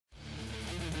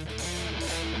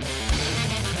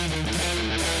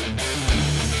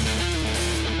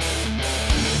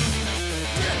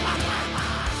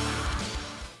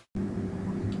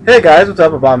Hey guys, what's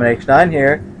up? Abomination9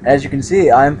 here. As you can see,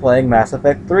 I'm playing Mass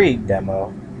Effect 3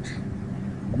 demo.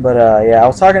 But yeah, I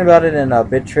was talking about it in my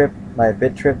BitTrip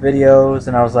videos,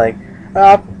 and I was like,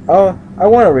 oh, I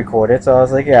want to record it. So I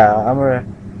was like, yeah, I'm gonna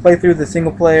play through the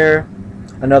single player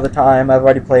another time. I've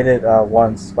already played it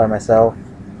once by myself.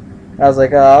 I was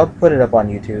like, I'll put it up on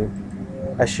YouTube.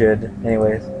 I should,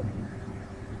 anyways.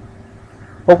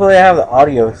 Hopefully, I have the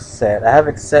audio set. I have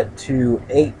it set to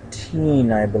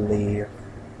 18, I believe.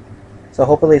 So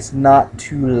hopefully it's not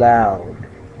too loud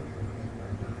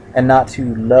and not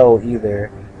too low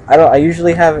either. I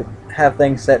usually have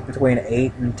things set between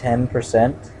 8 and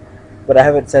 10%, but I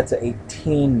have it set to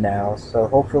 18 now, so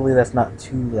hopefully that's not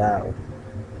too loud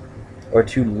or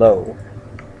too low.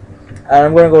 And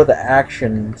I'm going to go with the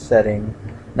action setting,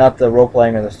 not the role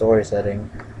playing or the story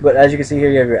setting. But as you can see here,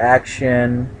 you have your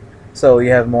action, so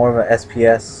you have more of a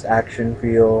SPS action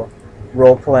feel.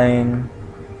 Role playing,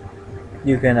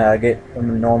 you can get a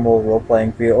normal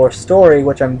role-playing feel, or story,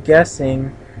 which I'm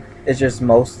guessing is just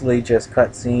mostly just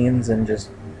cutscenes and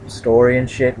just story and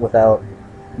shit without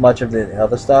much of the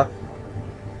other stuff.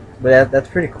 But that's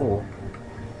pretty cool.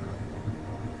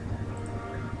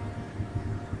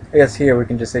 I guess here we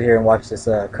can just sit here and watch this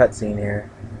cutscene here.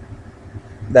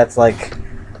 That's like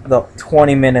the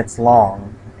 20 minutes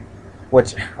long,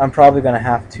 which I'm probably gonna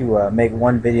have to make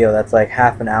one video that's like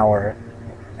half an hour.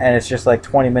 And it's just like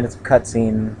 20 minutes of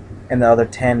cutscene, and the other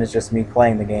 10 is just me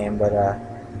playing the game, but I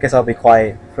guess I'll be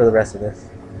quiet for the rest of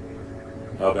this.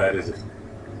 How bad is it?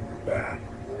 Bad.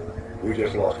 We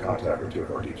just lost contact with two of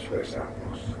our deep space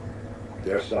outposts.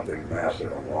 There's something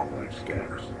massive on long-range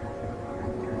scanners.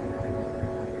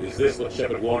 Is this what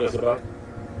Shepard warned us about?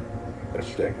 I'd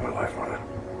stake my life on it.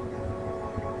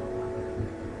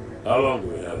 How long do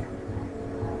we have?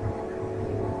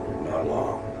 Not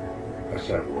long. I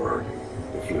sent word.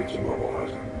 The fleet's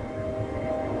immobilizing.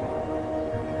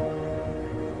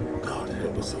 God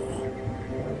help us all.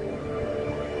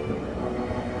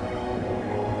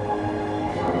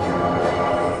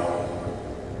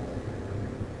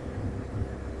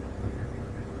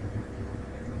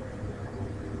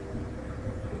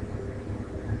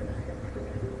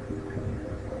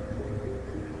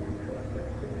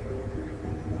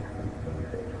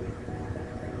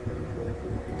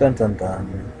 Dun dun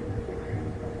dun.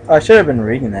 I should have been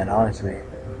reading that, honestly.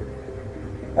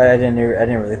 I didn't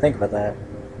really think about that.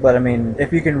 But I mean,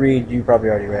 if you can read, you probably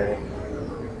already read it.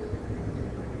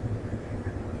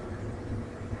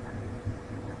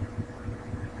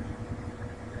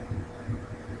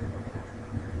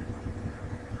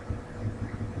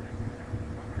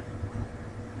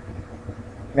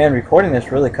 Man, recording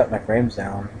this really cut my frames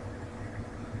down.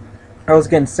 I was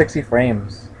getting 60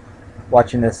 frames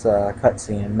watching this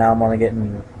cutscene, and now I'm only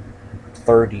getting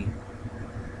 30.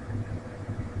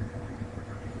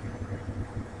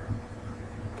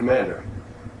 Commander,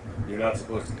 you're not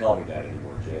supposed to call me that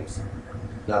anymore, James.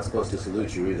 Not supposed to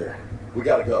salute you either. We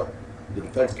gotta go. The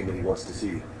Defense Committee wants to see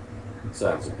you.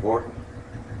 Sounds important.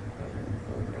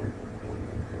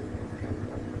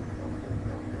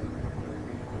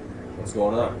 What's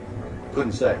going on?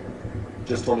 Couldn't say.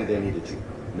 Just told me they needed you.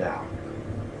 Now.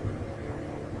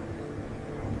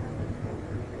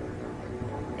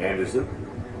 Anderson?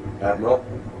 Admiral?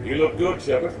 You look good,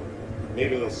 Shepard.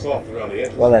 Maybe a little soft around the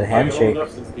edges. Well, that handshake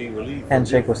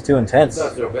was too intense. It's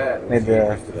not so bad. Made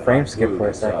the frame skip for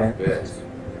a second.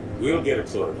 We'll get it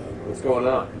sorted out. What's going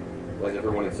on? Why is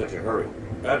everyone in such a hurry?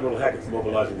 Admiral Hackett's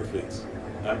mobilizing the fleets.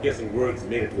 I'm guessing word's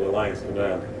made it to Alliance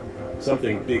Command.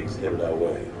 Something big's headed our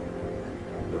way.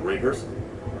 The Reapers?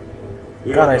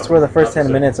 God, I swear the first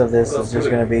 10 minutes of this is just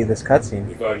going to be this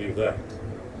cutscene. If I knew that.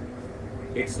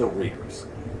 It's the Reapers.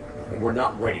 And we're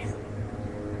not ready for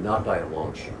them. Not by a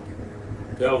long shot.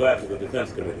 Tell that to the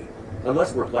Defense Committee.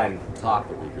 Unless we're planning to talk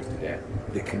the Reapers to death,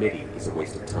 the committee is a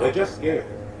waste of time. They're just scared.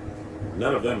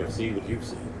 None of them have seen what you've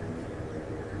seen.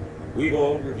 We've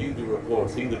all reviewed your report,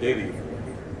 seen the data you've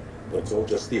provided, but it's all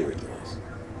just theory to us.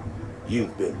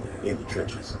 You've been there, in the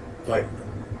trenches, fighting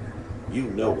them. You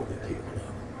know what they're capable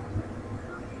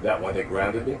of. That why they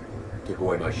grounded me? Took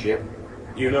away my ship?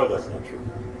 You know that's not true.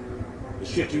 The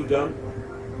shit you've done,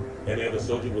 any other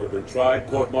soldier would have been tried,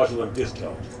 court-martialed, and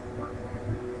discharged.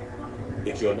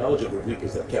 It's your knowledge of the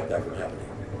Reapers that kept that from happening.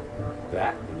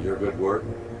 That and your good word?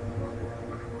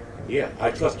 Yeah, I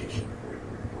trust you, Shepard.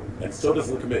 And so does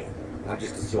the committee. I'm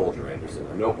just a soldier, Anderson.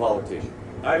 I'm no politician.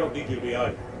 I don't need you to be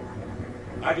either.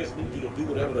 I just need you to do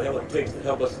whatever the hell it takes to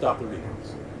help us stop the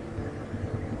Reapers.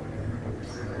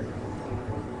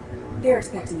 They're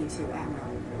expecting you to, Admiral.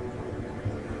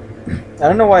 I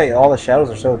don't know why all the shadows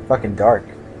are so fucking dark.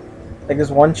 Like,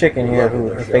 there's one chick in here who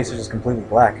her face is just completely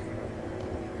black.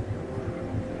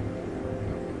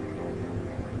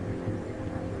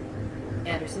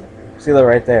 Anderson? See that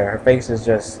right there? Her face is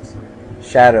just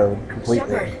shadowed completely.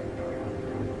 Shepard.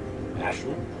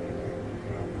 Ashley?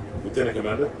 Lieutenant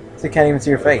Commander? So you can't even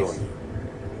see her How you face.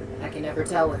 doing? I can never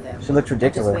tell with them. She looks I'm just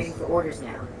ridiculous waiting for orders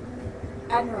now.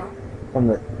 Admiral. from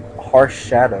the harsh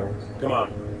shadows. Come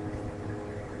on.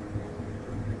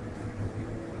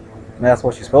 And that's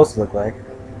what she's supposed to look like.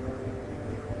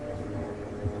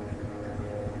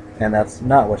 And that's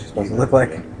not what she's supposed to look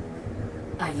like.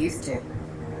 I used to.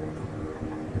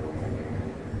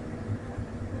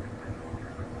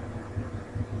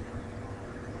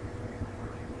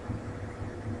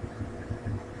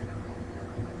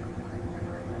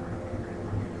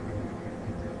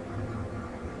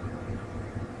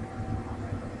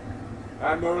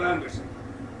 Admiral Anderson.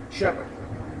 Shepard.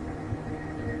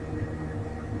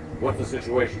 What's the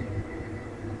situation?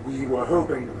 We were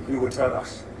hoping you would tell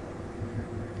us.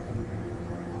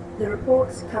 The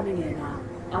reports coming in are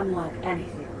unlike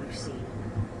anything we've seen.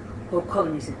 Whole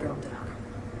colonies have gone dark.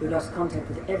 We lost contact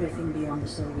with everything beyond the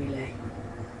Soul Relay.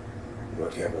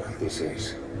 Whatever this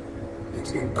is,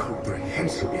 it's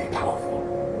incomprehensibly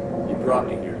powerful. You brought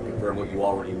me here to confirm what you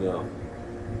already know.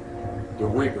 The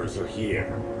Reapers are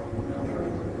here.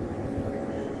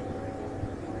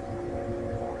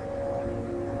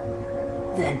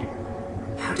 Then,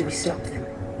 how do we stop them?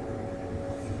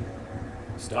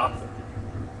 Stop them.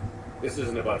 This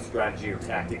isn't about strategy or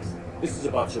tactics. This is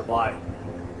about survival.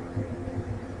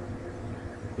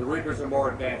 The Reapers are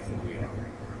more advanced than we are.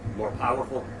 More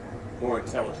powerful, more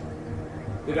intelligent.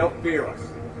 They don't fear us.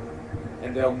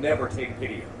 And they'll never take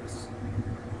pity on us.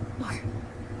 What?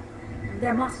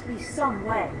 There must be some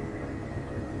way.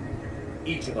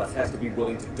 Each of us has to be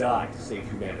willing to die to save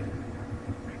humanity.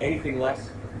 Anything less,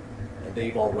 and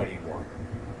they've already won.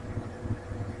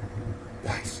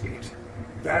 That's it.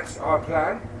 That's our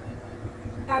plan?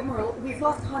 Admiral, we've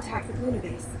lost contact with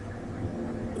Lunabase.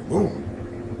 The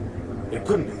moon? It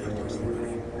couldn't be that close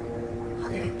already. How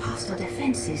they get past our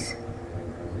defenses?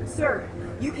 Sir,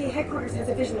 UK headquarters has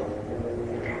a visual.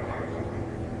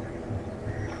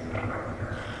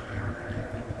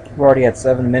 We're already at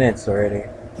 7 minutes already.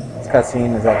 This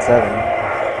cutscene is at 7.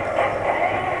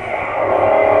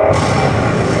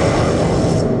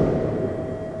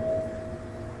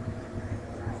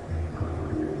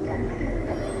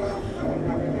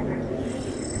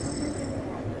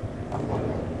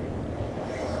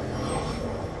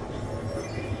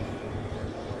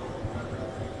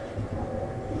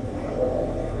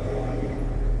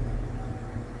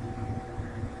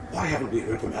 Why haven't we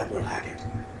heard from Admiral Hackett?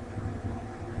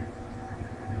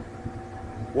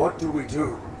 What do we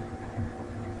do?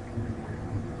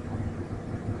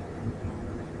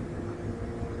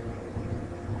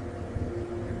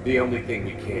 The only thing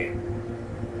we can.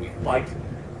 We fight,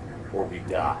 or we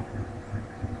die.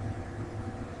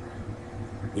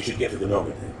 We should get to the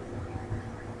Normandy.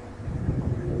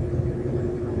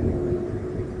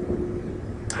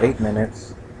 Then. 8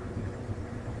 minutes.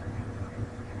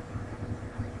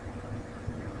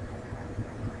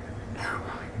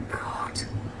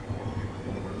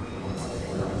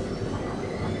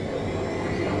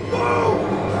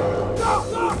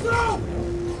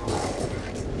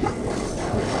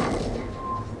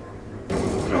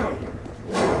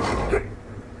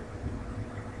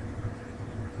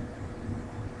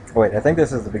 Wait, I think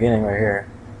this is the beginning right here.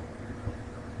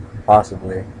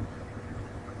 Possibly.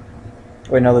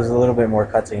 Wait, no, there's a little bit more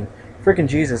cutscene. Freaking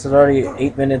Jesus, it's already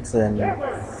 8 minutes and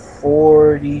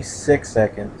 46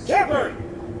 seconds. Shepard!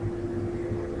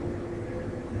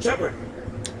 Shepard!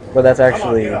 But that's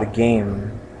actually the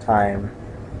game time.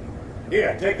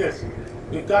 Here, take this.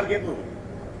 We've got to get moving.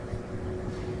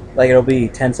 Like, it'll be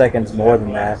 10 seconds more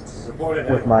than that Report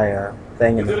in with my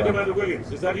thing in the Lieutenant front. Commander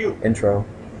Williams, is that you? Intro.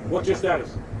 What's your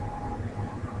status?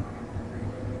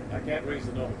 I can't raise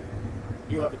the Normandy.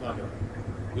 You have to contact her.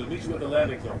 We'll meet you at the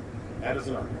landing zone.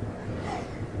 Addison up.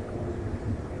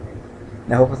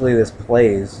 Now, hopefully this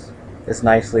plays as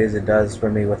nicely as it does for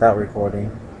me without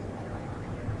recording.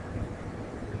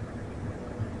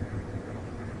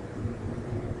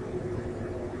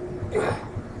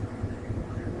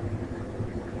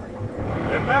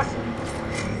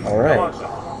 Alright.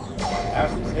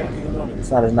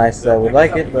 It's not as nice as I would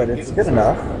like it, but it's good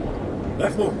enough.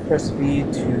 Let's move. Press V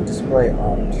to display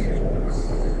options.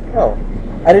 Oh,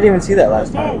 I didn't even see that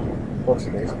last time. Whoops,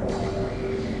 baseball.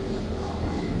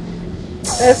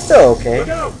 It's still okay. Look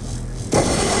out!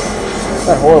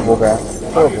 Not horrible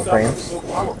horrible frames.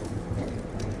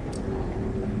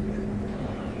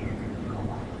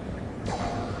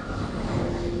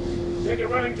 Take a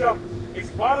running jump. It's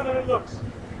farther than it looks.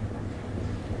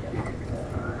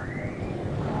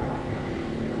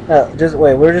 No, just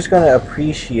wait. We're just gonna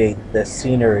appreciate the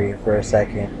scenery for a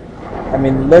second. I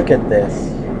mean, look at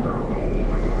this.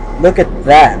 Look at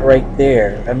that right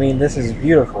there. I mean, this is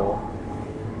beautiful.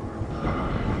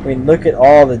 I mean, look at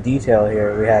all the detail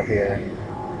here we have here.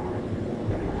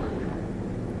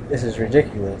 This is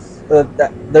ridiculous.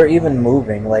 They're even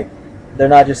moving. Like, they're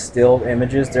not just still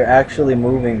images. They're actually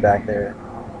moving back there.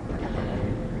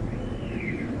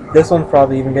 This one's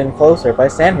probably even getting closer. If I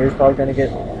stand here, he's probably going to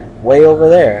get way over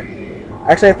there.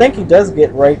 Actually, I think he does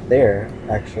get right there,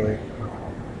 actually.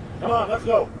 Come on, let's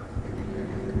go.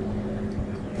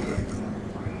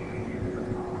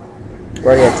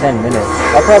 We're already at 10 minutes.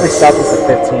 I'll probably stop this at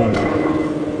 15.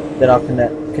 Then I'll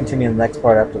continue the next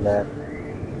part after that.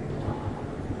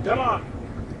 Come on.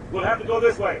 We'll have to go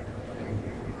this way.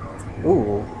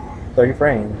 Ooh, 30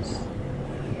 frames.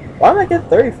 Why am I getting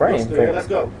 30 frames? Let's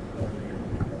go.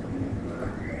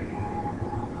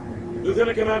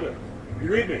 Lieutenant Commander,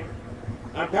 you read me.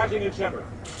 I'm patching in Shepard.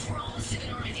 We're almost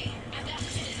in already. I've got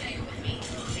Lieutenant Vega with me.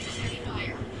 Closing us heavy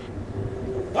fire.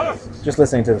 Tusks! Just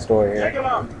listening to the story Take here. him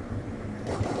out.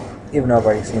 Even though I've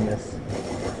already seen this.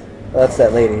 Well, that's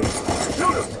that lady.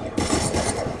 Shoot him.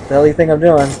 What the hell do you think I'm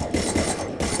doing?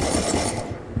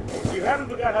 You haven't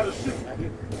forgot how to shoot, have you?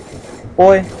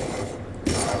 Boy.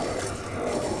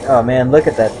 Oh man, look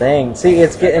at that thing. See,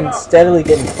 it's getting steadily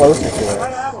getting closer to Out of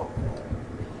us. ammo.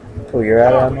 Oh, you're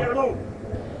out Come of on, we ammo? gotta move.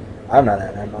 I'm not out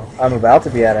of ammo. I'm about to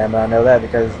be out of ammo. I know that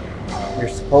because you're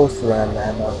supposed to run out of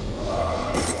ammo.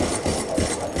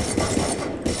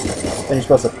 Then you're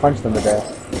supposed to punch them to death.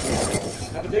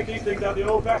 Have to take these things out the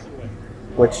old-fashioned way.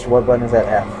 What button is that?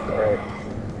 F. Alright.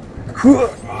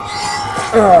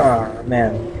 Ah,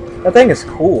 man. That thing is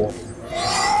cool.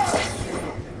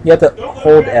 You have to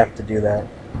hold F to do that.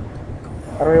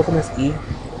 How do I open this? E?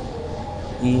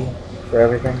 E for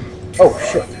everything? Oh,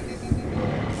 shit.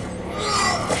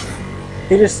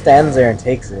 He just stands there and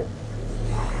takes it.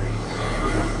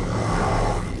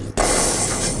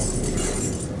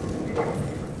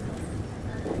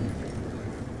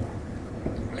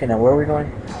 Okay, now where are we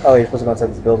going? Oh, you're supposed to go inside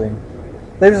this building.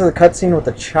 I think this is a cutscene with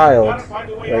a child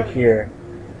right here.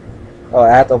 Oh, I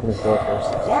have to open this door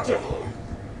first. Watch it.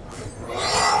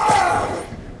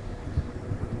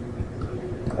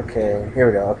 Okay, here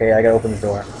we go. Okay, I gotta open the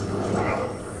door.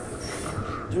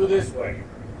 Do this way.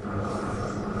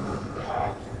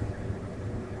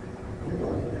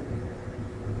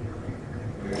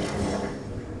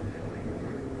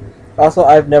 Also,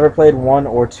 I've never played 1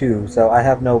 or 2, so I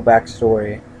have no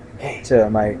backstory to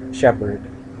my Shepard.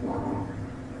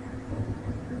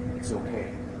 It's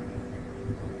okay.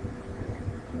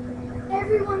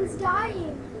 Everyone's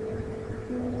dying.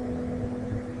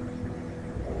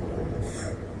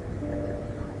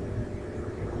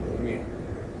 Come here.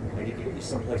 I need to get you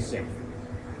someplace safe.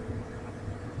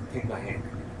 Take my hand.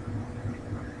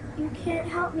 You can't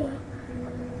help me.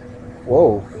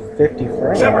 Whoa, 50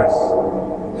 frames. Shepard.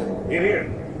 In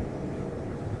here.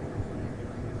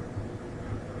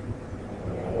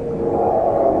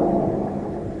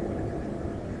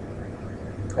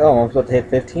 Oh, I'm supposed to hit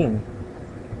 15.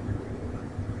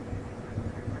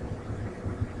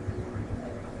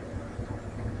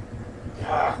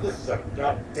 Ah, this is a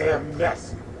goddamn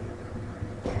mess.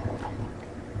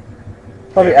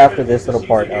 Probably after this little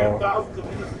part, I'll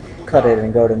cut it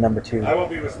and go to number 2. I won't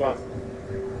be responsible.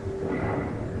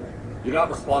 You're not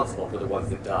responsible for the ones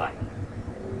that die.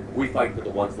 We fight for the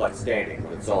ones left standing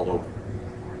when it's all over.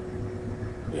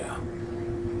 Yeah.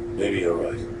 Maybe you're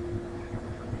right.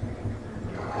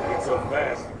 Ain't so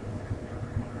fast.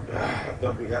 Ah, I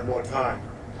thought we had more time.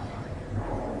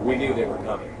 We knew they were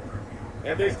coming.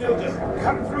 And they still just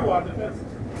cut through our defenses.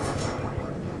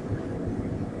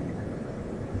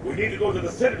 We need to go to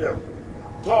the Citadel.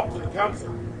 Talk to the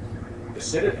Council. The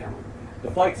Citadel. The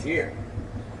fight's here.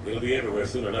 It'll be everywhere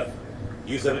soon enough.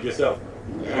 You said it yourself.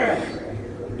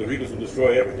 The Reapers will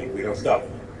destroy everything if we don't stop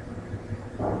them.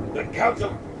 The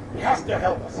Council has to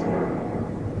help us.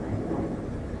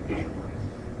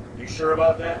 You sure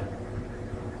about that?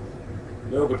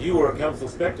 No, but you were a Council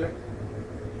Spectre.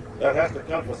 That has to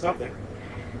count for something.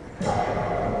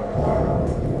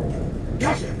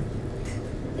 Gotcha!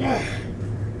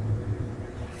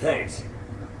 Thanks.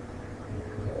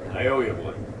 I owe you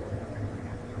one.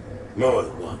 More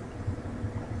than one.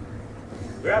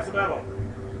 Grab some ammo.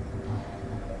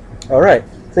 Alright,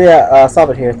 so yeah, stop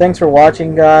it here. Thanks for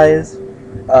watching, guys.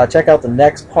 Check out the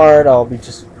next part. I'll be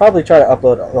probably try to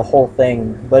upload the whole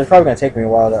thing, but it's probably going to take me a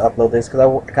while to upload this because I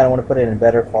kind of want to put it in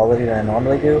better quality than I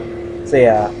normally do. So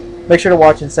yeah, make sure to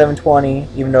watch in 720,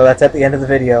 even though that's at the end of the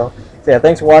video. So yeah,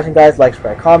 thanks for watching, guys. Like,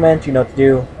 subscribe, comment. You know what to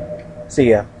do.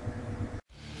 See ya.